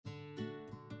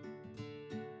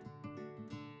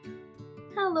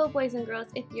Hello boys and girls,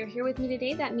 if you're here with me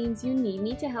today, that means you need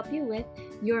me to help you with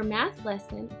your math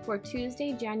lesson for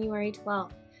Tuesday, January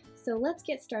 12th. So let's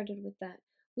get started with that.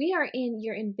 We are in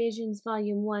your enVisions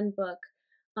Volume 1 book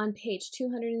on page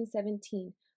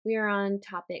 217. We are on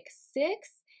topic 6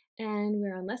 and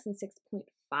we're on lesson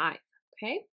 6.5,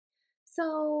 okay?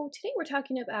 So today we're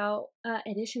talking about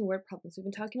addition word problems. We've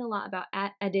been talking a lot about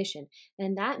addition,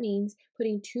 and that means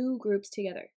putting two groups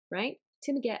together, right?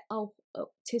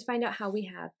 To find out how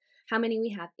many we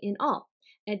have in all.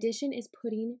 Addition is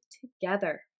putting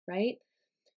together, right?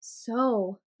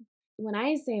 So when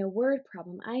I say a word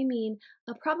problem, I mean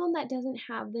a problem that doesn't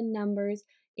have the numbers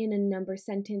in a number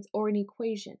sentence or an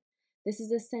equation. This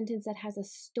is a sentence that has a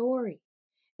story,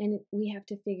 and we have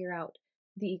to figure out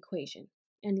the equation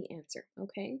and the answer,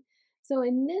 okay? So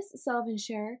in this solve and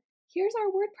share, here's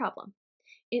our word problem.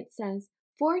 It says,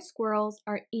 4 squirrels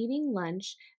are eating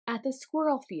lunch at the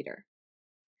squirrel feeder.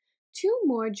 2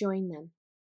 more join them.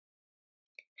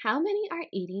 How many are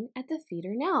eating at the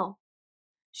feeder now?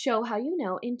 Show how you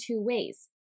know in 2 ways,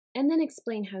 and then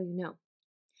explain how you know.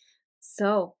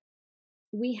 So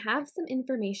we have some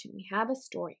information. We have a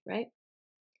story, right?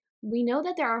 We know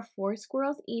that there are 4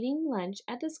 squirrels eating lunch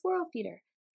at the squirrel feeder.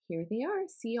 Here they are.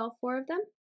 See all 4 of them?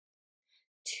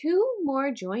 2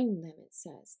 more join them, it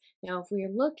says. Now, if we are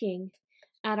looking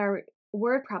at our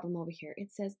word problem over here,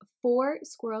 it says 4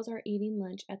 squirrels are eating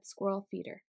lunch at the squirrel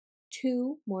feeder.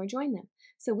 2 more join them.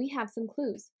 So we have some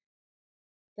clues.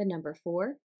 The number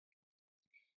 4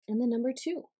 and the number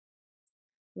 2,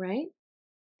 right?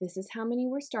 This is how many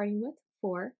we're starting with,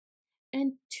 4,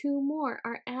 and 2 more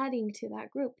are adding to that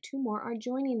group. 2 more are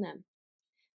joining them.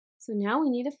 So now we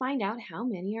need to find out how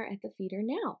many are at the feeder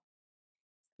now.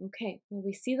 Okay, well,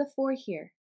 we see the 4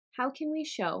 here. How can we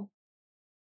show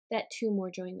that 2 more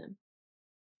join them?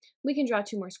 We can draw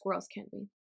 2 more squirrels, can't we?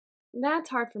 That's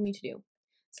hard for me to do.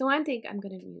 So I think I'm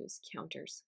going to use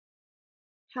counters.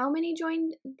 How many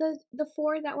joined the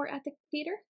 4 that were at the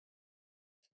feeder?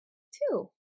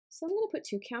 2. So I'm going to put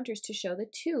 2 counters to show the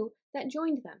 2 that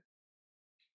joined them.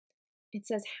 It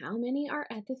says how many are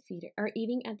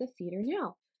eating at the feeder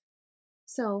now.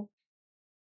 So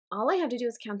all I have to do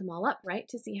is count them all up, right,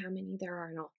 to see how many there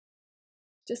are in all.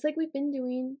 Just like we've been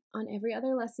doing on every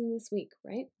other lesson this week,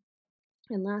 right?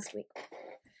 And last week.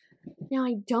 Now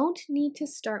I don't need to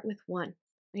start with 1.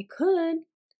 I could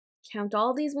count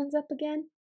all these ones up again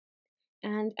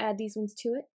and add these ones to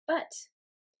it, but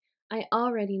I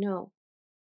already know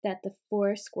that the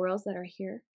 4 squirrels that are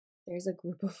here, there's a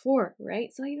group of 4,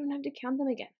 right? So I don't have to count them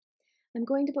again. I'm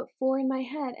going to put 4 in my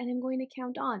head and I'm going to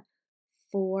count on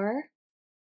 4,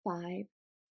 5,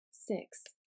 6.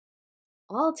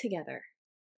 All together,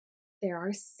 there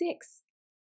are 6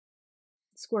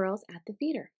 squirrels at the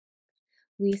feeder.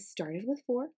 We started with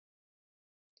 4.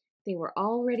 They were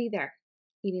already there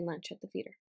eating lunch at the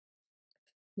feeder.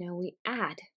 Now we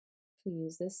add. We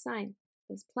use this sign,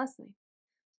 this plus sign,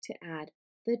 to add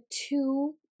the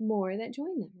 2 more that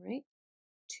join them, right?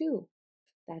 2.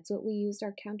 That's what we used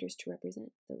our counters to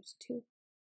represent, those 2.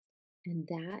 And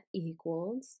that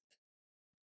equals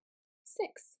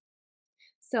 6.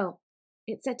 So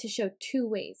it's said to show 2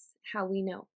 ways how we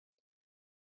know.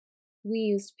 We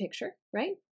used picture,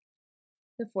 right?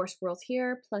 The 4 squirrels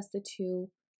here plus the 2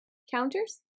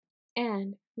 counters,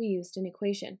 and we used an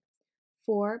equation.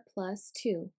 4 plus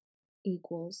 2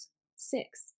 equals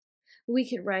 6. We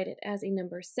could write it as a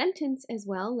number sentence as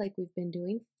well, like we've been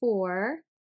doing. 4,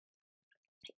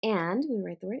 and we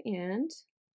write the word and.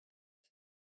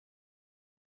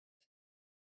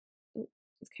 Oh,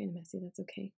 it's kind of messy, that's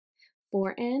okay.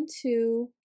 4 and 2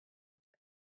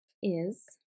 is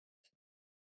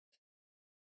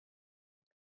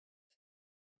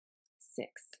 6.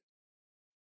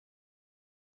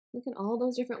 Look at all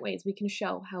those different ways we can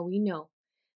show how we know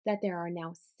that there are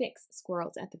now 6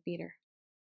 squirrels at the feeder.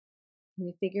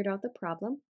 We figured out the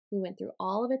problem. We went through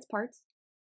all of its parts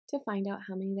to find out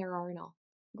how many there are in all.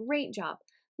 Great job.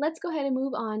 Let's go ahead and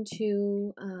move on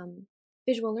to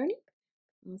visual learning.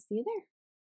 I'll see you there.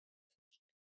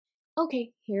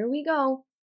 Okay, here we go.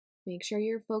 Make sure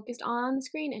you're focused on the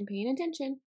screen and paying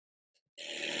attention.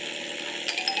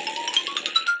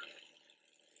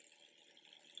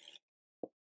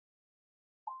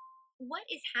 What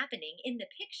is happening in the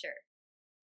picture?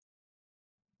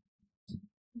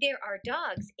 There are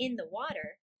dogs in the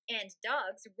water and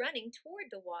dogs running toward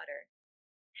the water.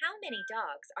 How many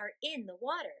dogs are in the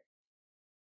water?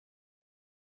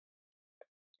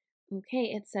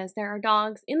 Okay, it says there are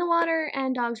dogs in the water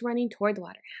and dogs running toward the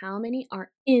water. How many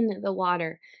are in the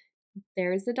water?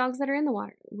 There's the dogs that are in the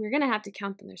water. We're going to have to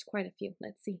count them. There's quite a few.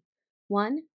 Let's see.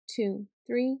 1, 2,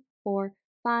 3, 4,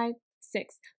 5,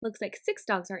 6. Looks like 6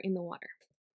 dogs are in the water.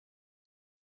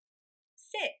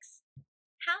 6.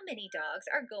 How many dogs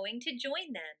are going to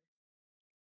join them?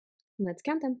 Let's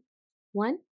count them.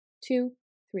 1, 2,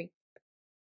 3.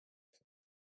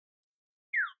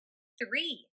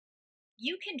 3.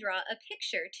 You can draw a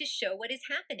picture to show what is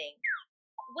happening.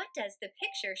 What does the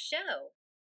picture show?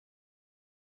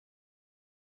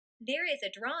 There is a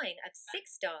drawing of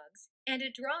 6 dogs and a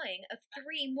drawing of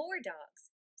 3 more dogs,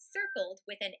 circled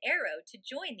with an arrow to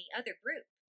join the other group.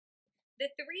 The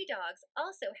 3 dogs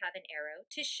also have an arrow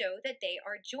to show that they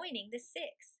are joining the 6.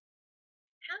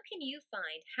 How can you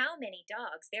find how many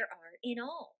dogs there are in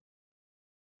all?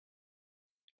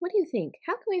 What do you think?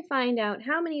 How can we find out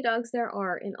how many dogs there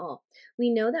are in all? We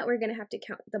know that we're going to have to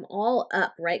count them all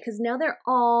up, right? Because now they're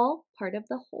all part of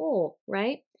the whole,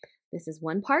 right? This is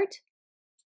one part,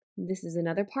 this is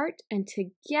another part, and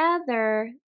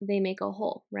together they make a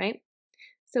whole, right?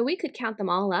 So we could count them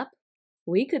all up.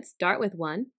 We could start with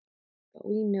 1, but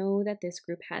we know that this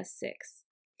group has 6.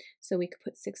 So we could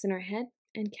put 6 in our head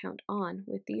and count on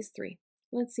with these 3.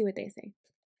 Let's see what they say.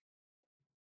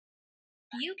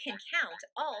 You can count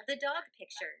all the dog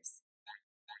pictures.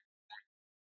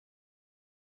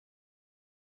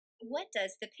 What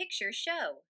does the picture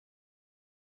show?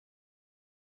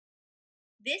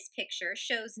 This picture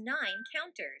shows 9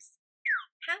 counters.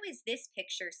 How is this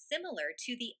picture similar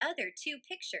to the other 2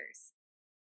 pictures?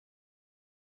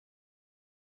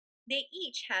 They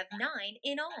each have 9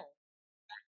 in all.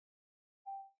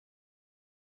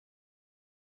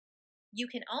 You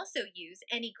can also use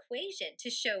an equation to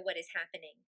show what is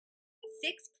happening.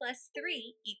 6 plus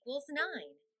 3 equals 9.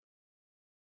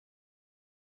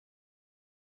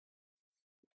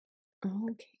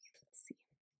 Okay, let's see.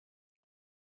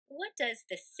 What does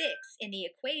the 6 in the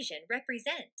equation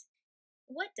represent?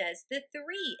 What does the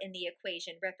 3 in the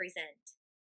equation represent?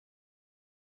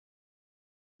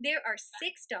 There are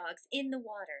 6 dogs in the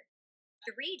water.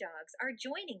 3 dogs are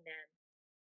joining them.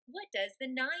 What does the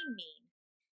 9 mean?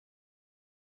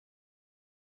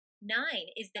 9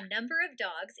 is the number of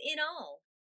dogs in all.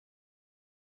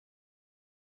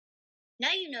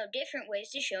 Now you know different ways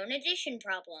to show an addition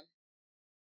problem.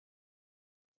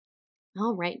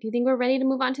 All right, do you think we're ready to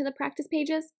move on to the practice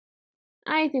pages?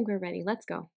 I think we're ready. Let's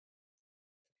go.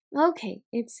 Okay,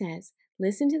 it says,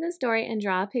 listen to the story and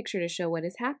draw a picture to show what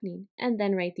is happening, and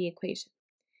then write the equation.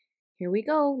 Here we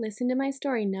go. Listen to my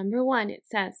story. Number 1, it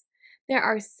says, there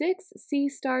are 6 sea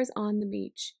stars on the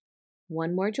beach.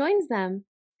 1 more joins them.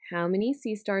 How many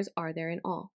sea stars are there in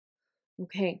all?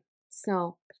 Okay,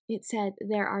 so it said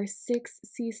there are 6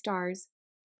 sea stars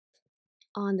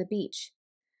on the beach.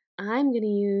 I'm going to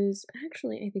use,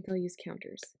 actually, I think I'll use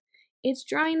counters. It's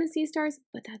drawing the sea stars,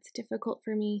 but that's difficult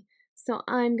for me. So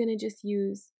I'm going to just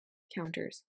use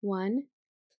counters. 1,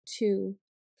 2,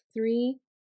 3,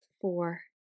 4,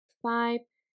 5,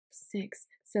 6.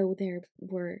 So there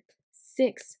were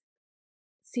 6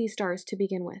 sea stars to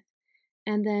begin with.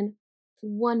 And then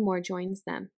 1 more joins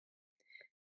them.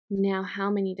 Now,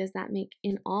 how many does that make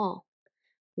in all?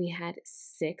 We had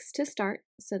 6 to start,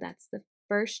 so that's the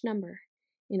first number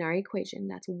in our equation.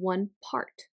 That's 1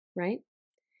 part, right?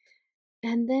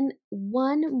 And then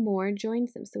 1 more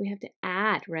joins them, so we have to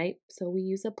add, right? So we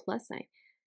use a plus sign.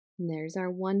 And there's our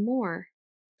 1 more.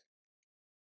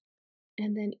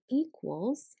 And then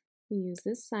equals, we use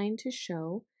this sign to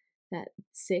show that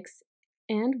 6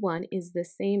 and 1 is the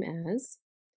same as,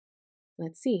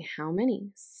 let's see, how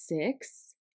many?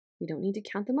 6. We don't need to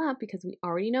count them up because we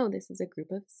already know this is a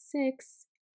group of 6.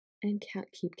 And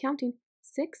keep counting.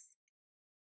 6,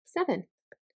 7.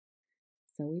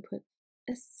 So we put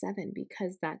a 7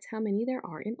 because that's how many there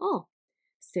are in all.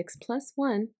 6 plus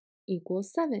 1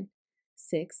 equals 7.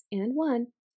 6 and 1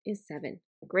 is 7.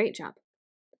 Great job.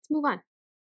 Let's move on.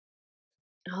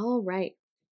 All right.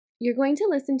 You're going to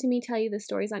listen to me tell you the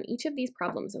stories on each of these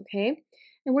problems, okay?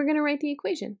 And we're going to write the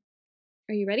equation.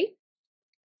 Are you ready?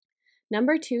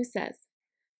 Number 2 says,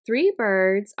 3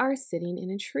 birds are sitting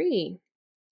in a tree.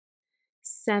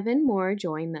 7 more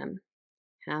join them.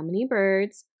 How many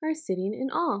birds are sitting in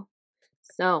all?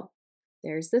 So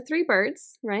there's the 3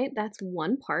 birds, right? That's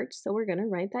 1 part. So we're going to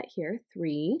write that here,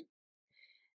 3.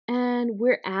 And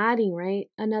we're adding, right?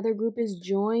 Another group is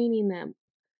joining them.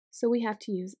 So we have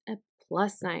to use a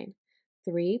plus sign.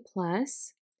 3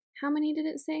 plus, how many did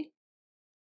it say?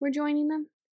 We're joining them?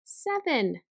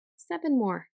 7. 7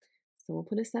 more. So we'll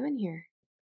put a 7 here.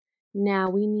 Now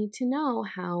we need to know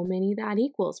how many that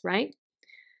equals, right?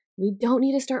 We don't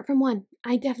need to start from 1.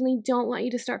 I definitely don't want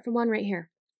you to start from 1 right here.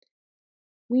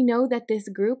 We know that this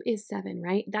group is 7,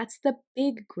 right? That's the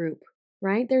big group,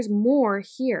 right? There's more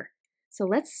here. So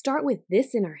let's start with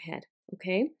this in our head,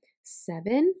 okay?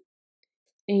 7,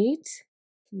 8,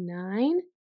 9,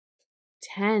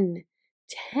 10.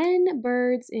 10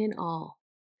 birds in all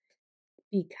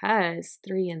because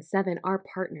 3 and 7 are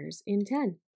partners in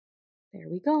 10. There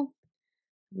we go.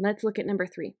 Let's look at number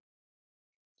 3.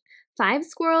 5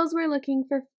 squirrels are looking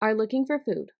for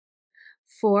food.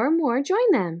 4 more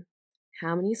join them.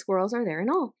 How many squirrels are there in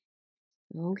all?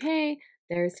 Okay,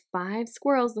 there's 5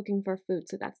 squirrels looking for food.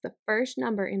 So that's the first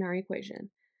number in our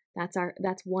equation. That's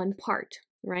one part,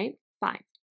 right? 5.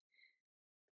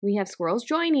 We have squirrels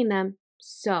joining them,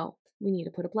 so we need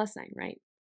to put a plus sign, right?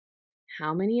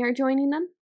 How many are joining them?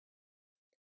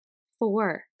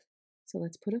 4. So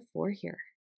let's put a 4 here.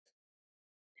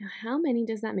 Now, how many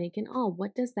does that make in all?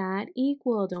 What does that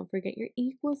equal? Don't forget your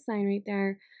equal sign right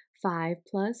there. 5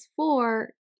 plus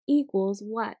 4 equals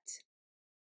what?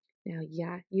 Now,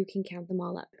 yeah, you can count them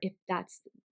all up. If that's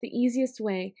the easiest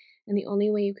way and the only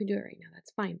way you could do it right now,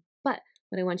 that's fine. But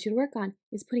what I want you to work on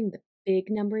is putting the big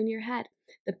number in your head.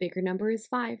 The bigger number is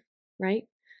 5, right?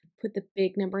 Put the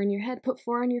big number in your head. Put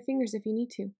 4 on your fingers if you need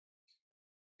to.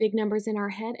 Big numbers in our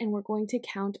head, and we're going to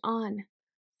count on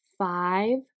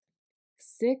 5,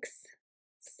 6,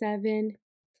 7,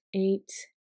 8,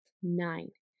 9.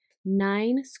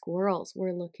 9 squirrels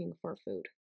were looking for food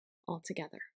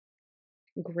altogether.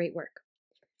 Great work.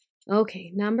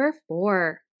 Okay, number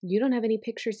 4. You don't have any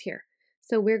pictures here,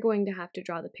 so we're going to have to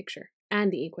draw the picture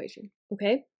and the equation,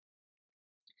 okay?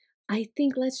 I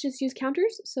think let's just use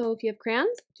counters. So if you have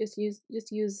crayons, just use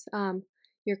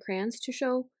your crayons to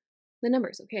show the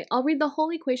numbers, okay? I'll read the whole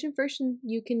equation first, and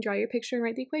you can draw your picture and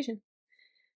write the equation.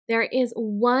 There is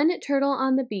 1 turtle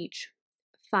on the beach.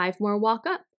 5 more walk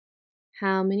up.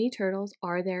 How many turtles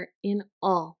are there in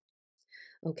all?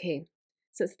 Okay,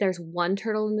 so there's 1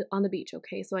 turtle on the beach,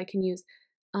 okay? So I can use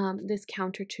this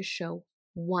counter to show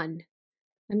 1.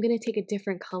 I'm going to take a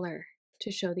different color to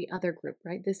show the other group,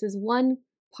 right? This is 1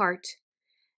 part,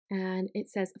 and it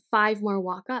says 5 more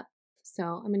walk up. So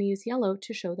I'm going to use yellow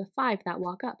to show the 5 that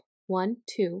walk up. 1,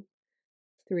 2,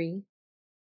 3,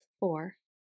 4,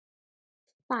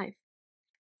 5.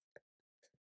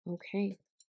 Okay,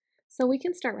 so we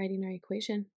can start writing our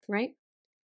equation, right?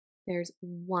 There's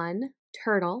 1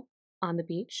 turtle on the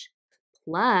beach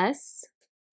plus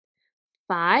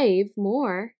 5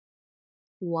 more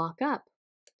walk up.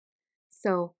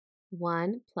 So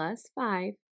 1 plus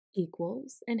 5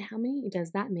 equals, and how many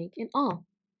does that make in all?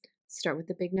 Start with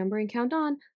the big number and count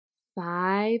on.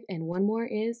 5 and 1 more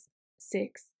is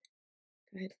 6.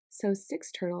 Good. So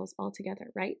 6 turtles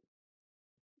altogether, right?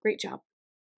 Great job.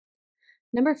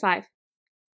 Number 5.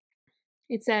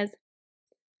 It says,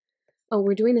 oh,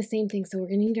 we're doing the same thing, so we're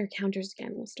going to need our counters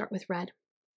again. We'll start with red.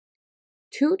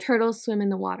 2 turtles swim in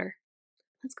the water.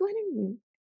 Let's go ahead and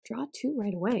draw 2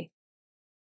 right away.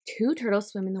 2 turtles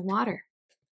swim in the water.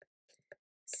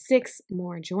 6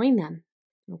 more join them.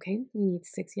 Okay, we need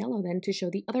 6 yellow then to show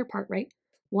the other part, right?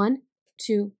 1,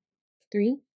 2,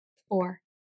 3, 4,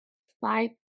 5,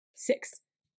 6.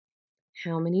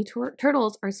 How many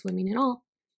turtles are swimming in all?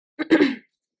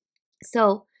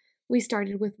 So we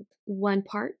started with 1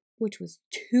 part, which was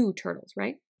 2 turtles,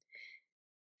 right?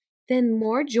 Then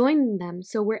more join them,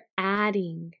 so we're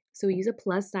adding. So we use a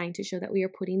plus sign to show that we are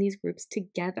putting these groups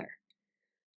together.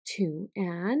 2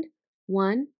 and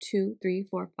 1, 2, 3,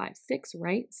 4, 5, 6,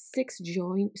 right? 6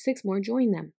 more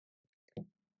join them.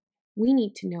 We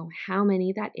need to know how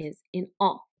many that is in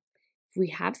all. If we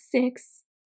have 6,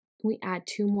 we add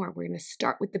 2 more. We're going to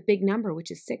start with the big number, which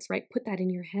is 6, right? Put that in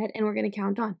your head, and we're going to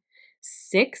count on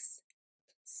 6,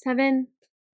 7,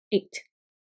 8.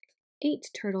 8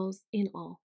 turtles in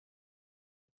all.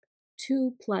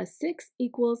 2 plus 6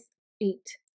 equals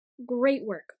 8. Great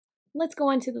work. Let's go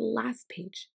on to the last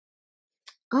page.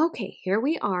 Okay, here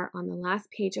we are on the last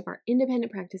page of our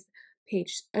independent practice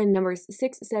page, numbers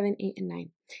 6, 7, 8, and 9.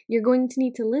 You're going to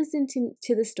need to listen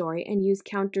to the story and use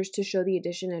counters to show the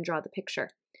addition and draw the picture.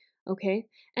 Okay,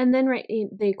 and then write in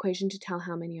the equation to tell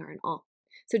how many are in all.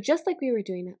 So just like we were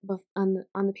doing on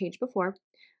the page before,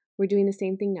 we're doing the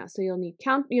same thing now. So you'll need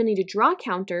to draw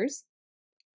counters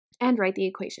and write the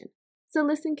equation. So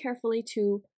listen carefully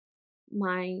to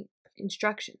my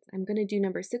instructions. I'm going to do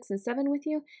number 6 and 7 with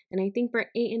you, and I think for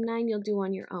 8 and 9 you'll do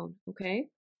on your own, okay?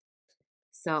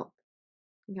 So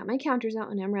I got my counters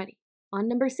out and I'm ready. On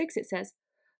number 6 it says,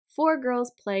 4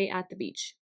 girls play at the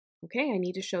beach. Okay, I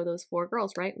need to show those 4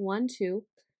 girls, right? 1, 2,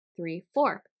 3,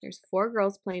 4. There's 4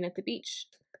 girls playing at the beach.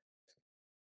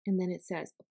 And then it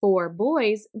says, 4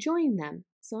 boys join them.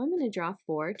 So I'm going to draw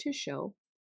 4 to show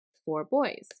 4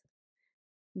 boys.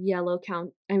 Yellow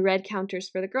count and red counters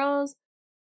for the girls,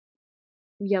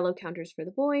 yellow counters for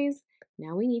the boys.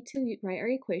 Now we need to write our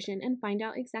equation and find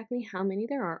out exactly how many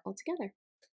there are altogether.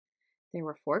 There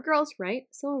were 4 girls, right?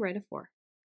 So we'll write a 4.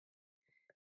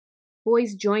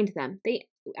 Boys joined them. They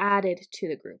added to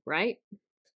the group, right?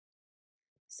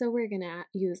 So we're going to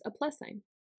use a plus sign.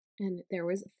 And there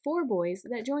was 4 boys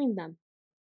that joined them.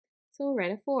 So we'll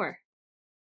write a 4.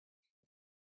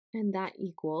 And that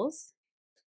equals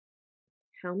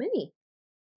how many?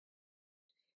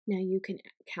 Now you can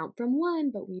count from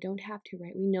 1, but we don't have to,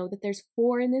 right? We know that there's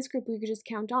 4 in this group. We could just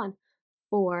count on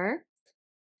 4,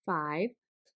 5,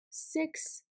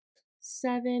 6,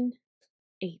 7,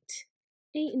 8.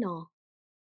 8 in all.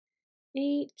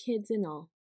 8 kids in all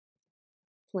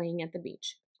playing at the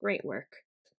beach. Great work.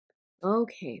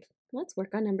 Okay, let's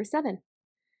work on number 7.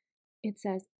 It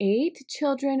says 8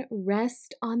 children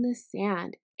rest on the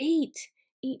sand. 8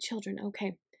 children.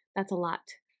 Okay, that's a lot.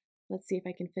 Let's see if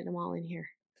I can fit them all in here.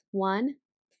 1,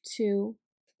 2,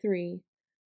 3,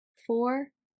 4,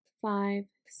 5,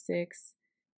 6,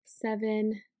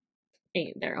 7,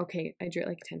 8. There. Okay, I drew it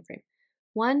like a 10 frame.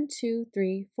 1, 2,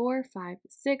 3, 4, 5,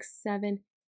 6, 7,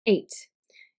 8.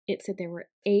 It said there were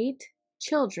 8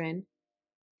 children.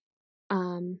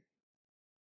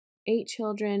 8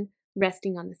 children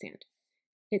resting on the sand.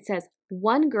 It says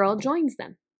 1 girl joins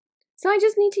them. So I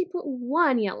just need to put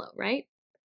 1 yellow, right?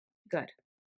 Good.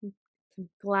 I'm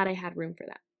glad I had room for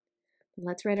that.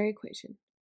 Let's write our equation.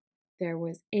 There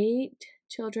was 8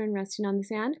 children resting on the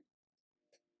sand.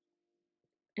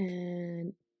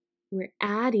 And we're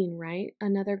adding, right?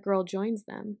 Another girl joins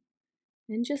them.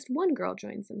 And just 1 girl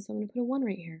joins them. So I'm going to put a 1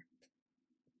 right here.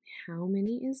 How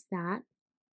many is that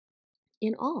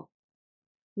in all?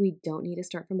 We don't need to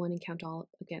start from 1 and count all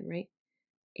again, right?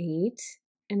 8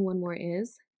 and 1 more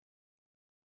is,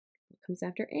 what comes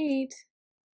after 8?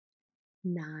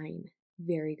 9.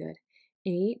 Very good.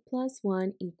 8 plus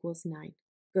 1 equals 9.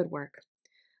 Good work.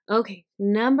 Okay,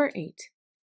 number 8.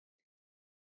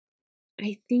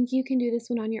 I think you can do this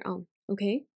one on your own,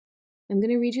 okay? I'm going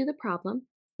to read you the problem,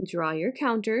 draw your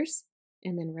counters,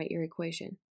 and then write your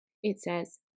equation. It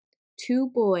says,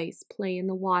 2 boys play in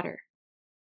the water.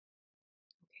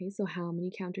 Okay, so how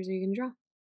many counters are you going to draw?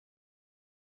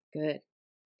 Good.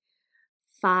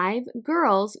 5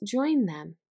 girls join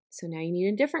them. So now you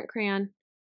need a different crayon,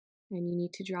 and you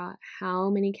need to draw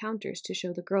how many counters to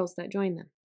show the girls that join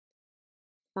them.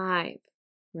 5,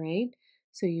 right?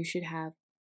 So you should have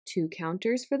 2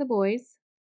 counters for the boys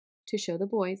to show the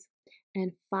boys,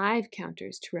 and 5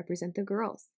 counters to represent the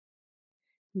girls.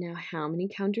 Now, how many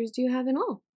counters do you have in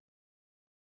all?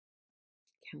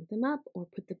 Count them up, or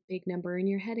put the big number in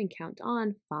your head and count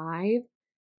on 5,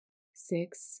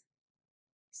 6,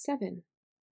 7.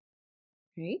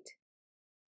 Right?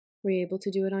 Were you able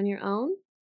to do it on your own?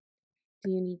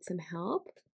 Do you need some help?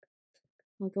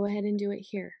 I'll go ahead and do it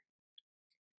here.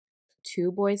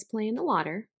 2 boys play in the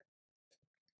water.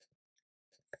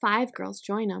 5 girls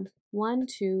join them. 1,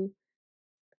 2,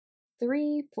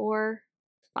 3, 4,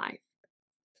 5.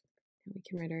 Now we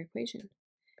can write our equation.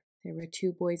 There were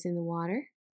 2 boys in the water.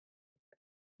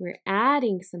 We're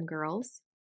adding some girls.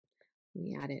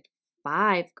 We added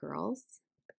 5 girls.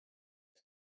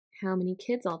 How many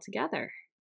kids altogether?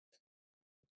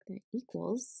 That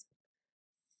equals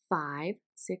 5,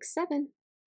 6, 7.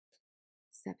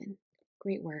 7.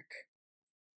 Great work.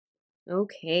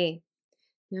 Okay,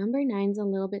 number 9's a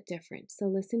little bit different, so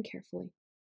listen carefully.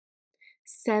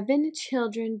 7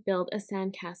 children build a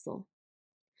sandcastle.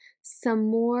 Some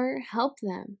more help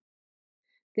them.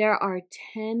 There are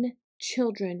 10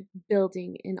 children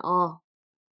building in all.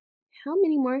 How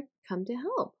many more come to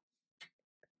help?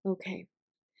 Okay,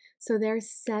 so there's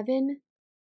 7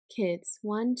 kids.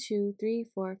 1, 2, 3,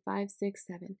 4, 5, 6,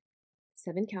 7.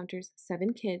 7 counters,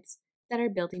 7 kids that are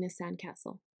building a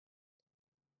sandcastle.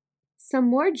 Some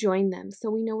more join them, so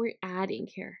we know we're adding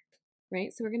here,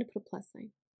 right? So we're going to put a plus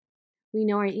sign. We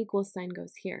know our equal sign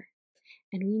goes here.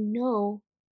 And we know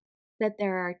that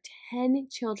there are 10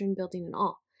 children building in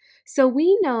all. So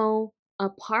we know a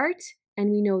part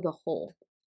and we know the whole.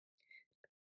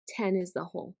 10 is the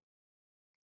whole,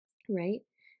 right?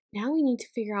 Now we need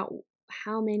to figure out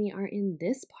how many are in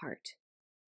this part.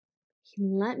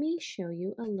 Let me show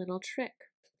you a little trick.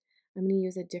 I'm going to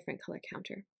use a different color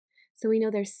counter. So we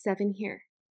know there's 7 here.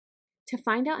 To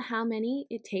find out how many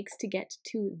it takes to get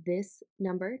to this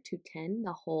number, to 10,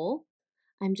 the whole,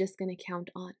 I'm just going to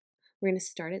count on. We're going to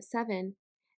start at 7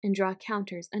 and draw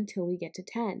counters until we get to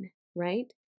 10,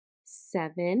 right?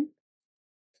 7,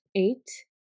 8,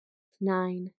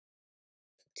 9,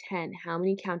 10. How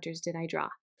many counters did I draw?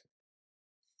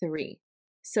 3.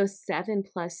 So 7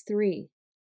 plus 3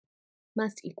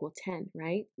 must equal 10,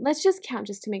 right? Let's just count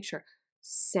just to make sure.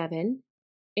 7,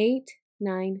 8,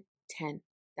 9, 10.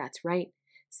 That's right.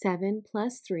 7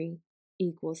 plus 3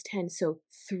 equals 10. So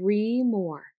 3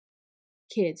 more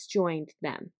kids joined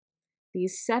them.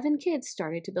 These 7 kids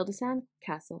started to build a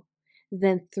sandcastle.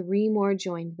 Then 3 more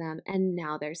joined them, and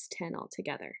now there's 10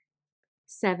 altogether.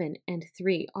 7 and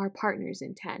 3 are partners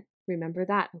in 10. Remember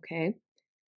that, okay?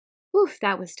 Oof,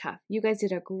 that was tough. You guys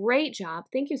did a great job.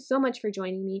 Thank you so much for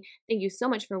joining me. Thank you so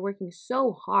much for working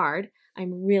so hard.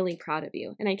 I'm really proud of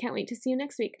you, and I can't wait to see you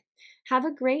next week. Have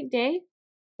a great day.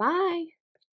 Bye.